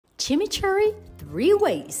Chimichurri 3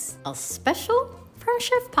 ways, a special from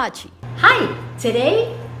Chef Pachi. Hi,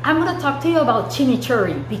 today I'm going to talk to you about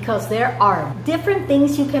chimichurri because there are different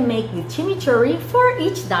things you can make with chimichurri for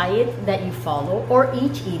each diet that you follow or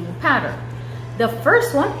each eating pattern. The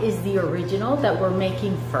first one is the original that we're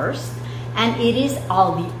making first, and it is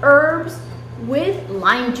all the herbs with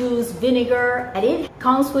lime juice, vinegar, and it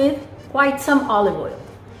comes with quite some olive oil.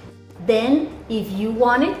 Then if you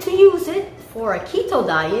wanted to use it for a keto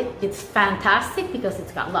diet, it's fantastic because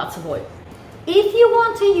it's got lots of oil. If you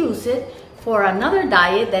want to use it for another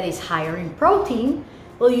diet that is higher in protein,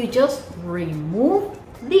 well, you just remove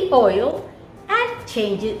the oil and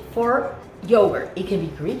change it for yogurt. It can be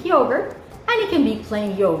Greek yogurt and it can be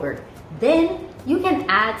plain yogurt. Then you can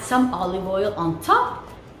add some olive oil on top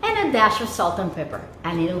and a dash of salt and pepper,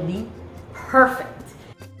 and it'll be perfect.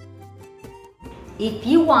 If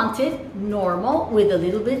you want it normal with a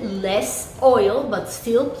little bit less oil but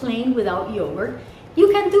still plain without yogurt,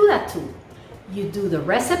 you can do that too. You do the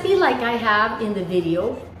recipe like I have in the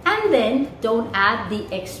video, and then don't add the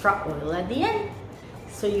extra oil at the end.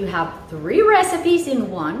 So you have 3 recipes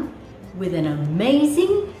in one with an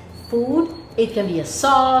amazing food. It can be a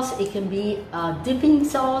sauce, it can be a dipping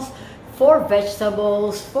sauce for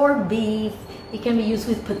vegetables, for beef, it can be used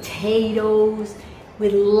with potatoes,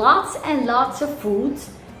 with lots and lots of foods,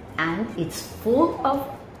 and it's full of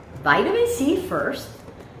vitamin C first,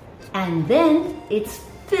 and then it's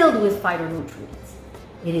filled with phytonutrients.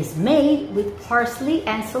 It is made with parsley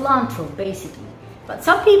and cilantro basically, but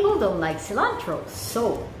some people don't like cilantro,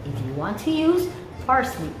 so if you want to use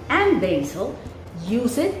parsley and basil,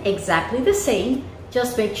 use it exactly the same.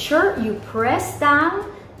 Just make sure you press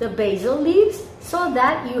down the basil leaves so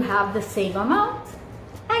that you have the same amount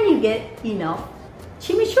and you get enough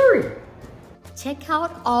chimichurri. Check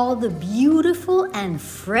out all the beautiful and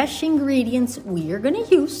fresh ingredients we are going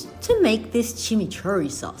to use to make this chimichurri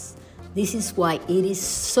sauce. This is why it is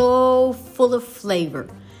so full of flavor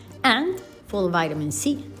and full of vitamin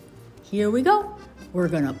C. Here we go. We're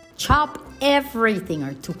going to chop everything,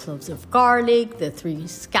 our 2 cloves of garlic, the 3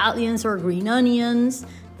 scallions or green onions,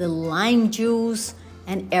 the lime juice,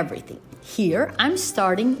 and everything. Here I'm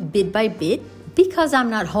starting bit by bit because I'm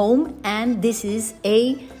not home and this is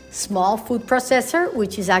a small food processor,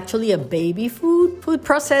 which is actually a baby food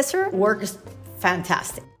processor. Works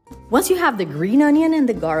fantastic. Once you have the green onion and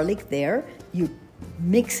the garlic there, you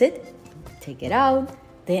mix it, take it out,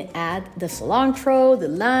 then add the cilantro, the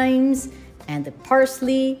limes, and the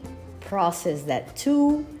parsley. Process that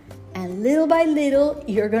too, and little by little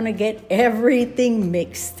you're gonna get everything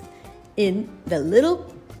mixed in the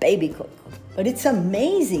little baby cook. But it's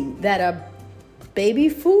amazing that a baby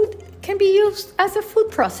food can be used as a food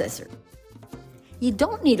processor. You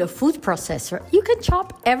don't need a food processor. You can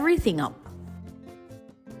chop everything up.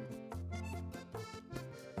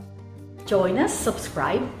 Join us,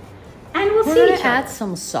 subscribe, and we'll see each other. Add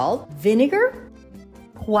some salt, vinegar.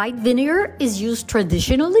 White vinegar is used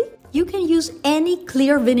traditionally. You can use any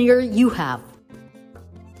clear vinegar you have.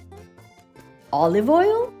 Olive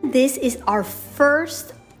oil. This is our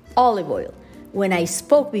first olive oil. When I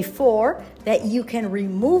spoke before that you can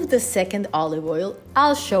remove the second olive oil,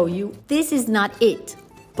 I'll show you. This is not it,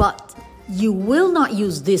 but you will not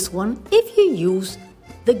use this one if you use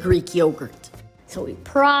the Greek yogurt. So we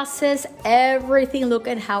process everything. Look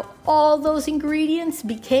at how all those ingredients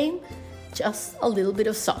became just a little bit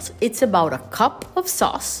of sauce. It's about a cup of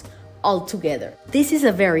sauce altogether. This is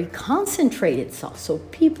a very concentrated sauce, so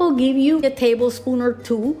people give you a tablespoon or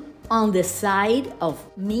 2 on the side of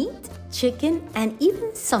meat, chicken, and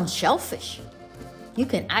even some shellfish. You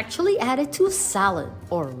can actually add it to a salad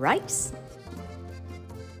or rice.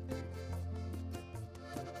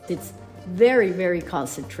 It's very, very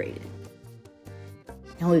concentrated.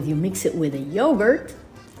 Now, if you mix it with a yogurt,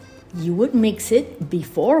 you would mix it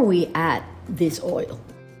before we add this oil.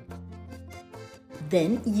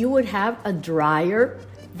 Then you would have a drier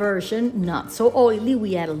version, not so oily.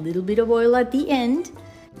 We add a little bit of oil at the end.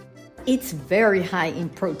 It's very high in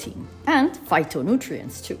protein and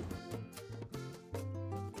phytonutrients too.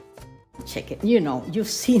 Check it, you've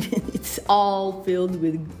seen it. It's all filled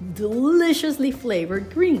with deliciously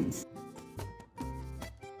flavored greens.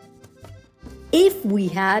 If we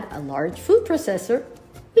had a large food processor,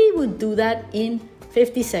 we would do that in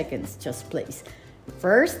 50 seconds, just place.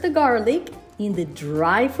 First the garlic in the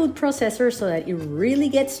dry food processor so that it really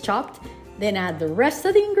gets chopped, then add the rest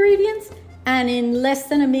of the ingredients, and in less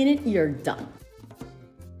than a minute, you're done.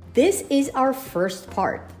 This is our first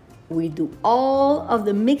part. We do all of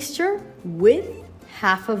the mixture with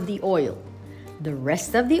half of the oil. The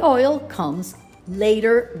rest of the oil comes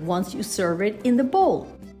later once you serve it in the bowl.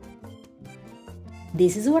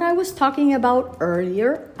 This is what I was talking about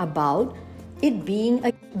earlier about it being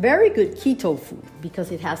a very good keto food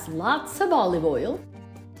because it has lots of olive oil.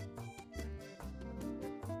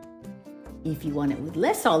 If you want it with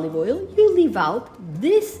less olive oil, you leave out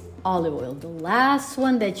this olive oil, the last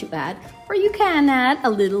one that you add, or you can add a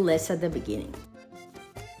little less at the beginning.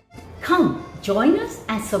 Come, join us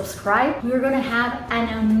and subscribe. We're gonna have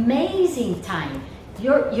an amazing time.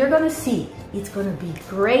 You're gonna see, it's gonna be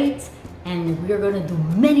great, and we're gonna do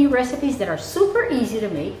many recipes that are super easy to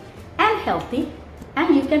make and healthy,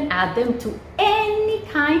 and you can add them to any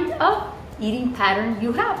kind of eating pattern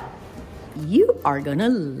you have. You are gonna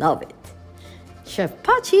love it. Chef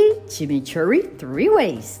Pachi, Chimichurri 3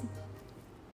 ways.